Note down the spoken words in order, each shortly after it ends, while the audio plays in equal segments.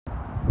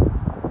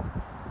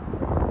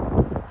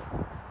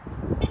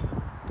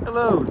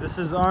Hello, this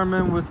is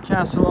Armin with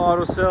Castle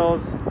Auto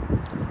Sales,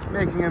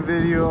 making a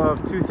video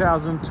of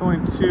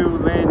 2022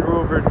 Land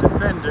Rover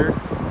Defender.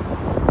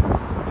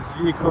 This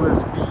vehicle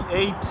is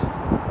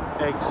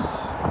V8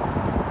 X.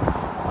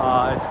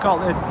 It's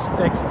called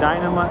X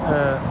Dynamic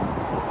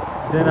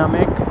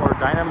or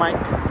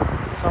Dynamic,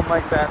 something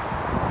like that.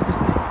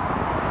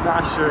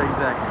 Not sure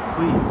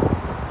exactly.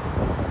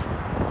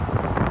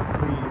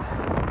 Please,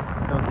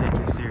 don't take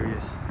it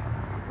serious.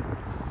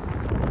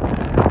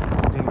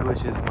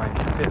 English is my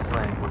fifth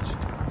language.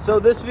 So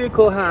this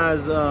vehicle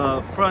has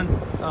a front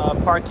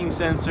parking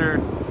sensor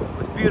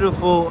with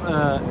beautiful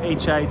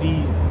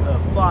HID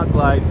fog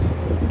lights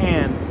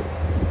and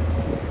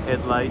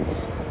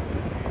headlights.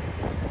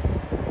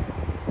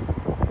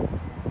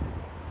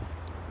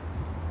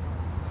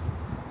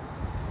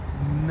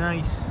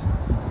 Nice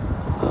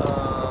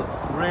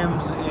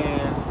rims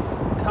and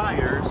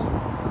tires.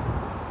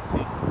 Let's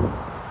see,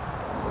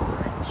 it's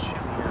pretty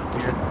chilly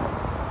out here.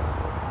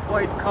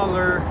 White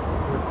color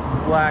with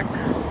black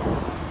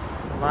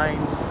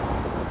lines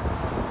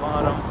on the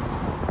bottom.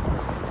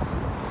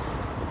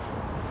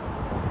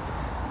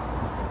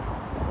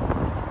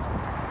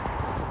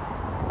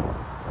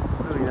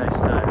 Really nice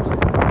tires.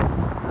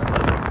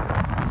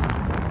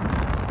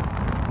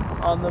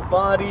 On the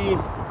body,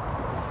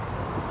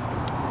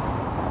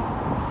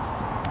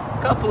 a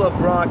couple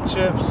of rock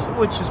chips,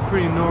 which is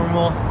pretty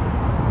normal.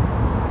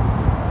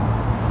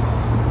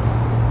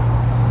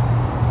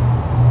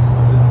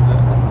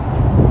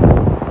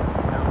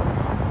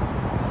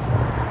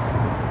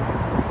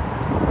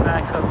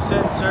 Backup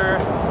sensor,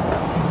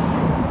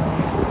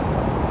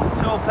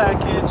 tow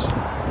package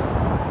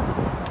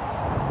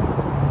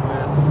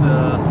with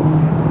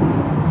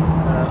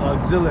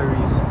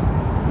auxiliaries,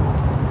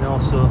 and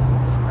also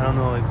I don't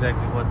know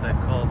exactly what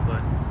that called,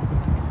 but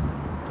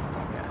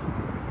yeah.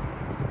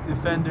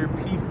 Defender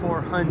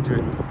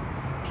P400.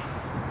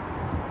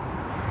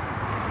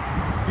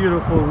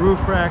 Beautiful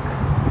roof rack.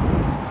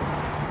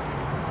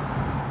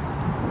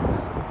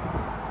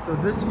 So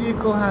this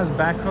vehicle has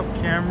backup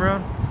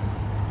camera.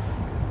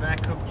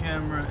 Backup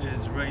camera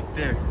is right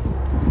there,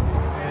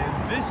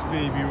 and this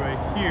baby right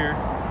here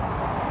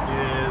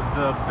is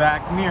the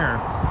back mirror.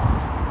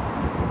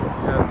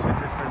 You have two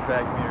different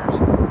back mirrors.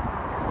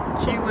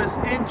 Keyless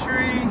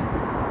entry,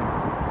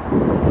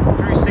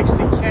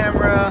 360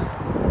 camera.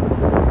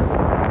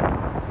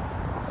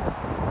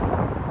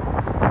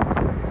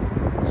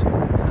 Let's check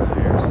the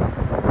tires.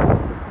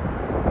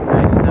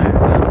 Nice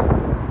tires, huh?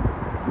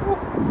 Woo.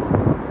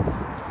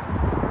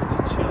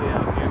 Pretty chilly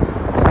out here.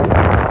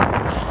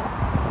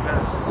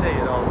 Say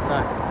it all the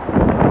time.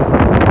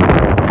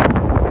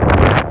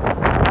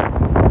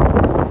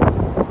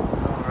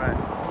 Alright.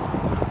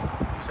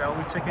 Shall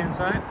we check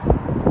inside?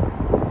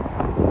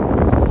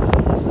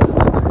 This is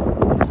another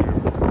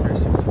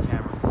 360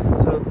 camera.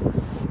 So,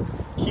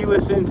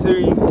 keyless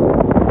entry.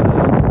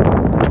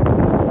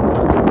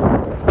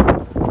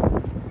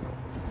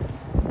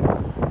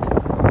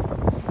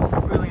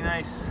 Really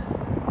nice,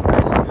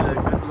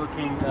 good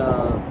looking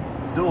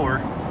door.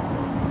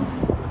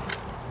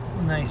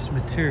 Nice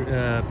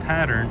material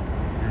pattern,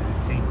 as you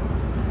see.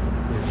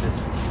 This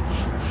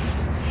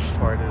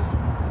part is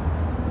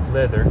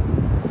leather.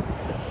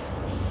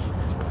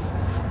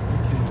 You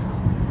can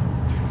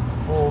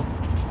fold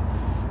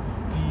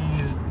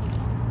these.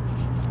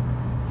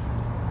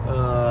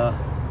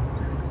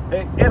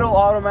 It'll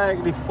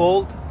automatically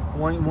fold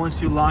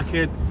once you lock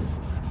it.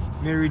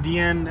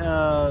 Meridian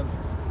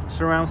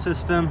surround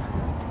system.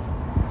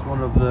 It's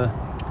one of the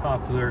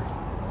popular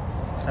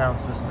sound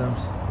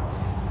systems.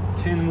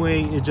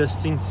 10-way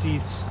adjusting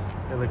seats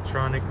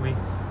electronically.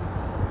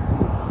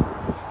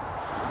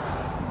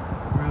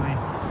 Really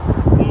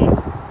clean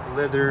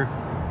leather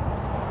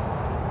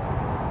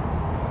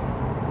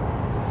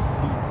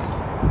seats.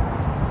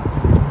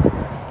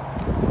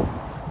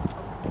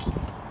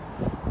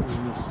 Let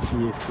me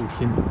see if we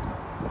can.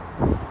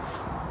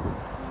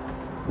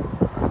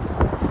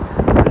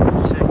 Let's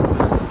check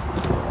the.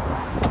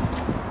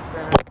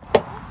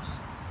 Oops.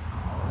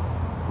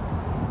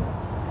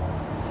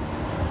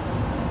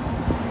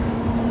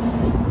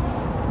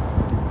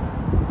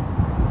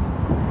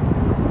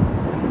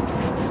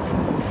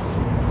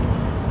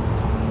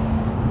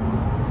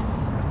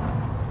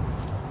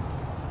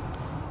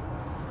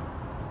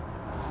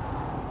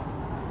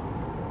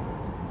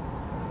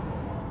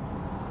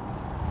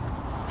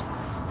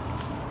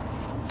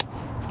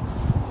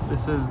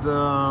 This is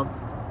the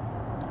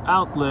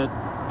outlet,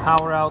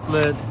 power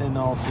outlet, and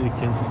also you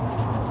can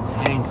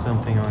hang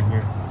something on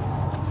here.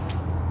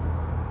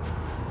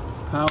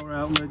 Power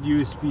outlet,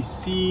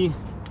 USB-C,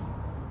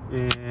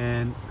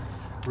 and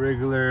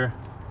regular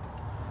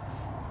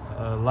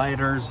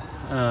lighters,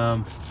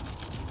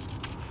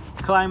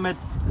 climate,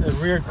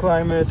 rear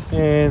climate,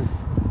 and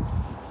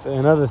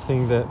another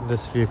thing that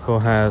this vehicle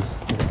has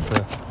is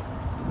the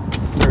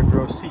third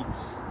row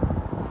seats.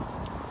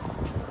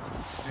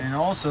 And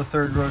also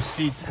third row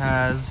seats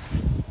has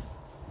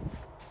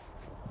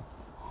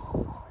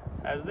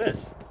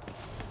this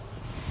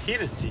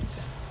heated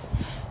seats.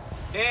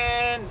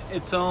 and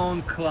its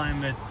own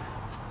climate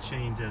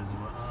change as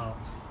well.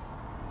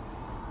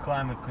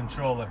 Climate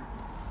controller.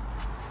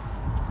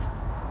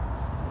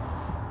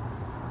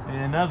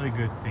 And another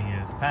good thing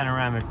is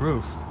panoramic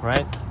roof,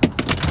 right?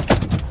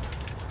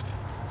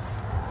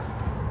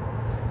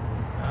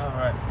 All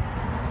right.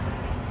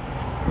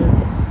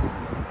 Let's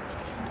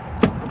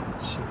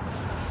check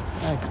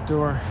back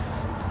door.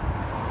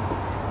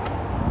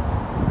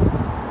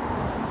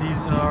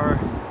 These are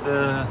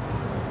the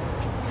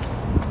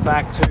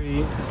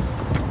factory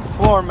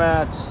floor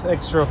mats,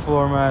 extra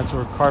floor mats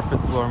or carpet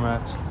floor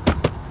mats.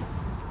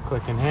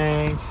 Click and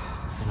hang.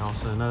 And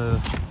also another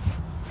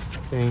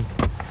thing.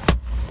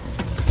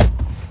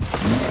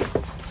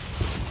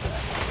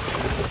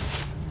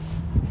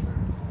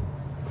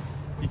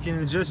 You can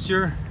adjust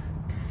your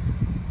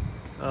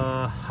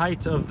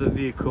height of the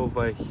vehicle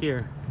by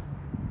here.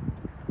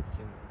 You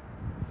can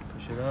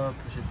push it up,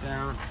 push it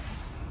down.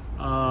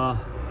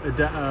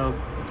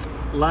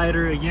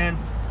 Lighter again.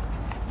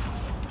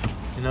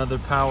 Another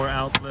power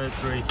outlet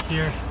right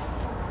here.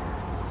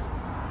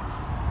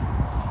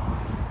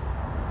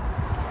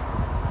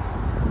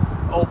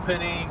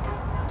 Opening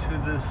to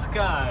the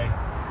sky.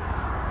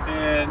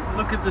 And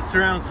look at the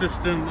surround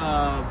system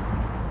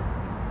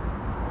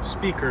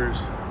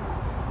speakers.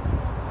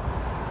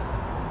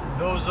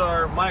 Those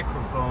are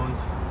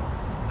microphones.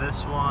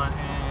 This one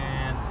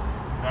and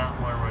that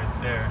one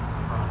right there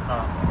on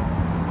top.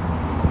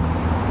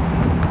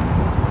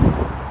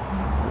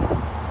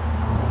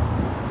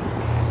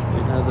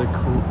 Another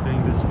cool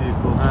thing this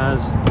vehicle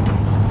has.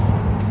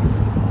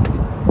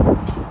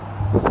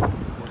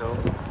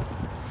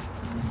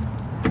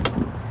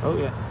 Oh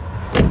yeah.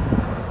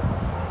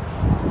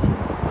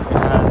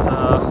 It has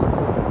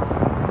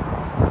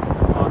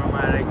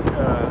automatic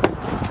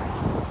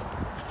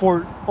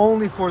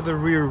only for the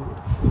rear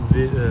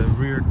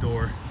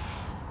door.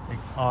 It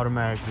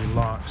automatically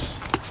locks.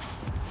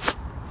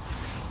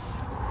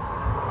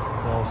 This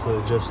is also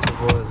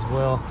adjustable as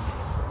well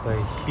by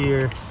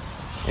here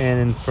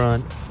and in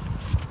front.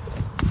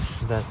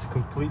 That's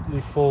completely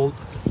fold.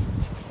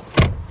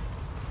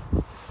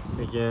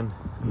 Again,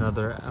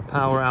 another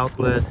power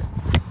outlet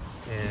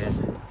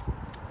and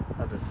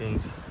other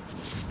things.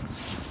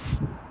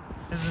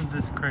 Isn't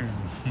this crazy?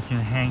 You can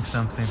hang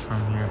something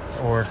from here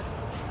or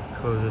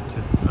close it to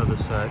the other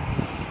side.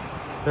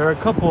 There are a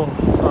couple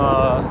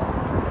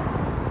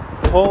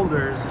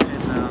holders in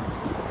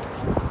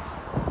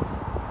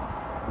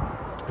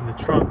the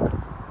trunk.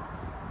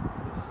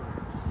 This is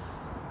the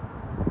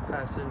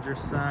passenger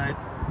side.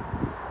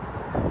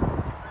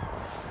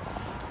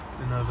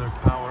 Another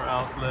power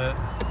outlet.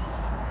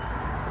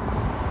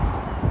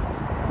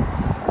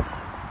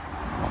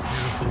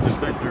 Beautiful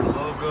Defender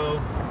logo.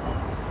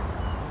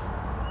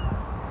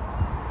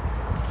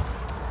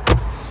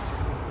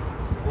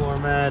 Floor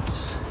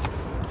mats.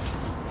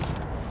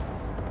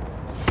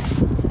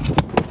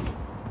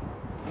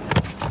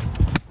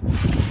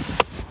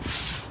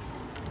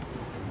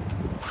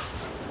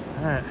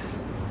 Alright,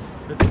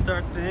 let's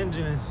start the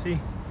engine and see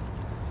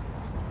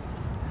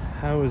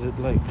how is it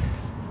like.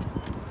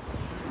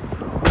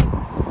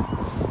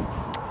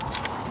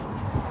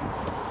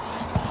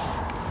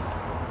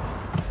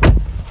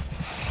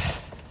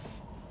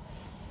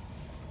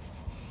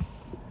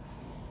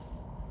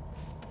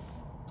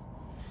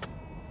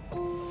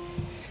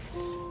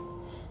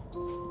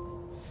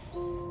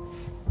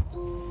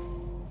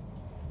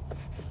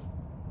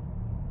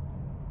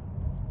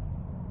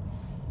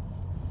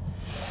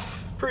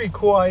 Pretty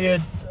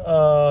quiet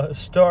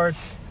start.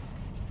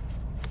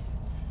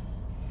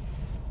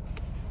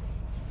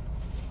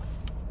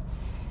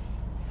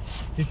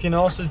 You can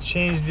also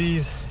change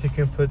these. You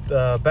can put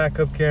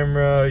backup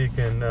camera. You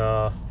can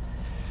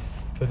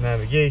put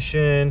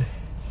navigation.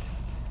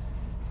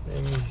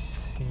 Let me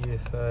see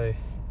if I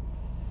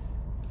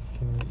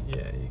can.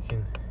 Yeah, you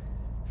can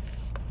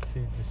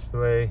see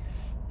display.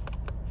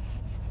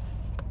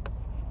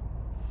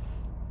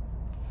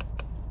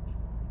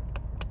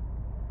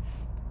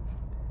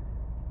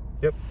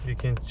 Yep, you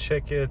can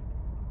check it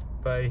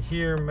by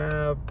here,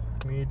 map,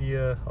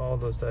 media, all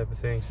those type of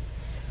things.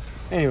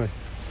 Anyway,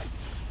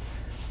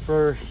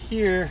 for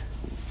here,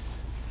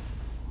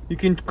 you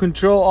can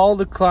control all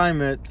the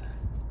climate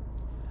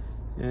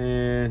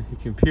and you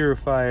can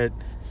purify it,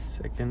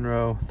 second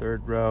row,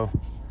 third row,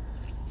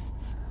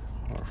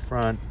 or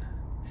front.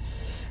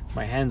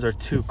 My hands are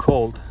too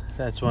cold,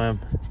 that's why I'm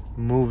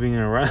moving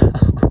around.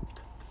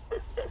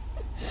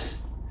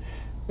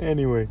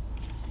 Anyway.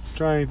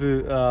 Trying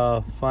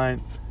to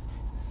find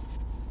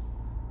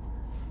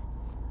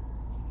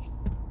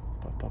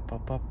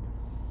pop.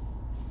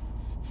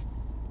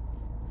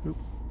 Oop.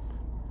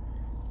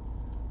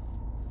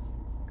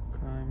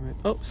 Climate.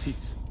 Oh,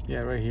 seats. Yeah,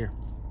 right here.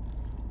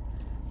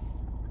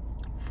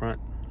 Front.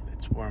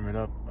 Let's warm it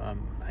up.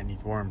 I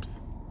need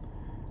warmth,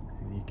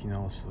 and you can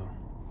also.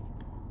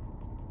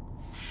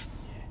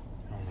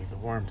 Yeah, only the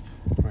warmth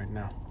right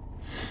now.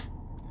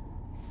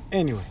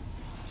 Anyway.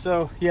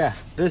 So yeah,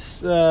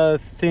 this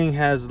thing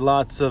has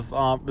lots of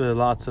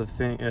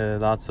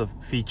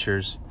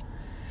features.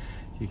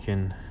 You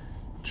can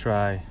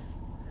try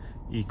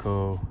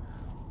Eco,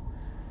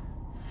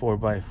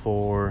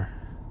 4x4,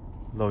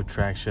 low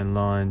traction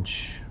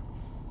launch,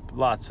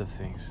 lots of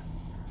things.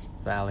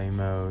 Valley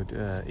mode,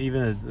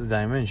 even a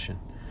dimension.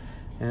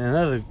 And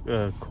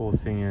another cool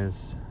thing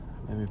is,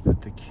 let me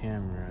put the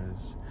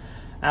cameras.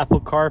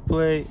 Apple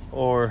CarPlay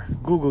or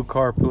Google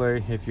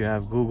CarPlay if you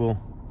have Google.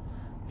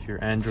 If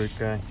you're Android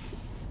guy.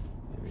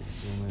 Let me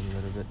zoom in a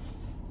little bit.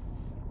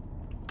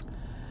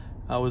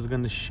 I was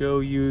going to show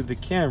you the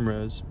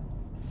cameras.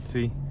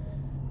 See?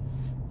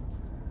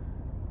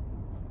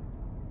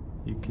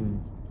 You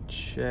can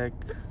check.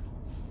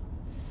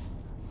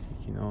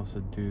 You can also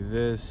do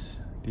this.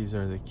 These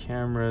are the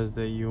cameras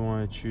that you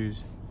want to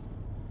choose.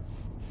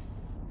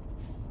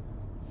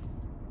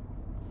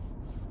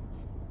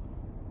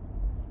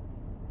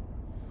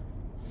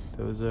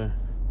 Those are,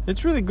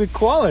 it's really good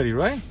quality,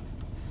 right?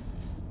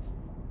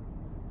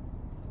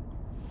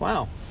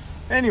 Wow.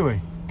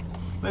 Anyway,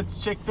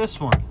 let's check this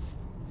one.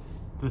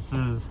 This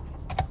is,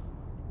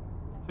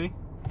 see?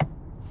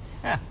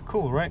 Yeah,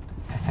 cool, right?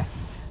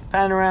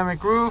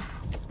 Panoramic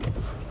roof.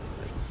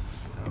 Let's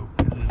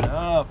open it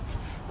up.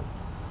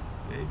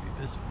 Baby,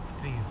 this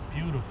thing is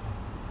beautiful.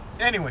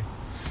 Anyway,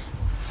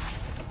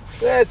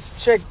 let's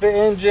check the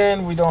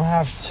engine. We don't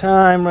have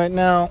time right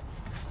now.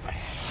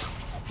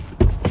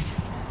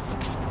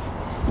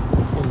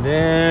 And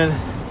then,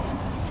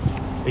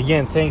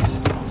 again, thanks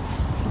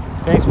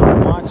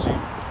for watching.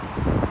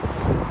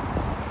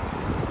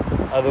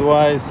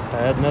 Otherwise,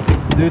 I had nothing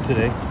to do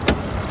today.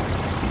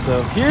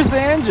 So here's the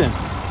engine.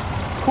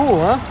 Cool,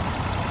 huh?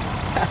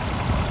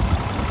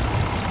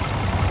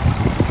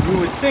 You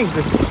would think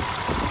this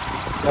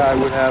guy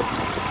would have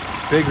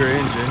bigger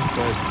engine,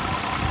 but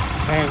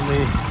apparently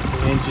the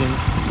engine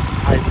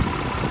hides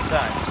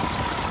inside.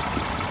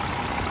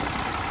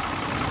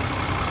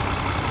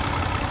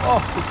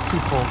 Oh, it's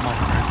too cold, my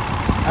friend.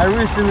 I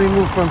recently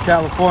moved from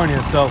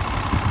California, so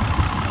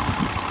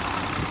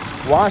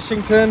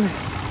Washington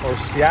or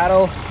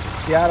Seattle,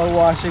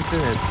 Washington,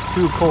 it's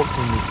too cold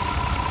for me.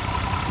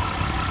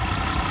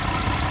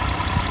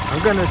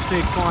 I'm gonna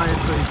stay quiet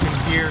so you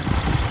can hear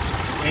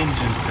the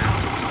engine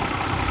sound.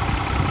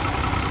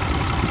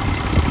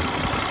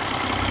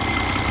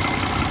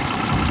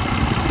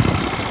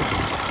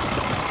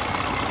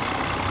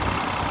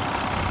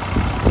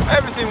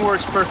 Everything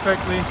works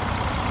perfectly.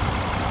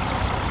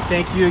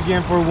 Thank you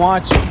again for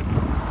watching.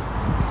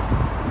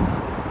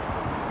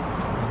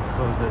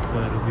 Close that so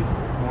it'll be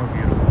more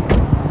beautiful.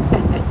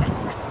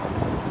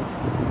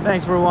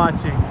 Thanks for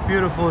watching.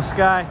 Beautiful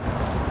sky.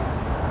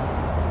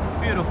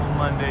 Beautiful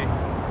Monday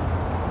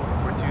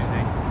or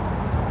Tuesday.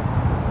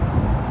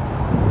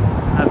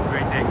 Have a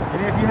great day.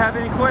 And if you have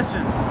any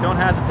questions, don't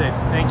hesitate.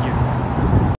 Thank you.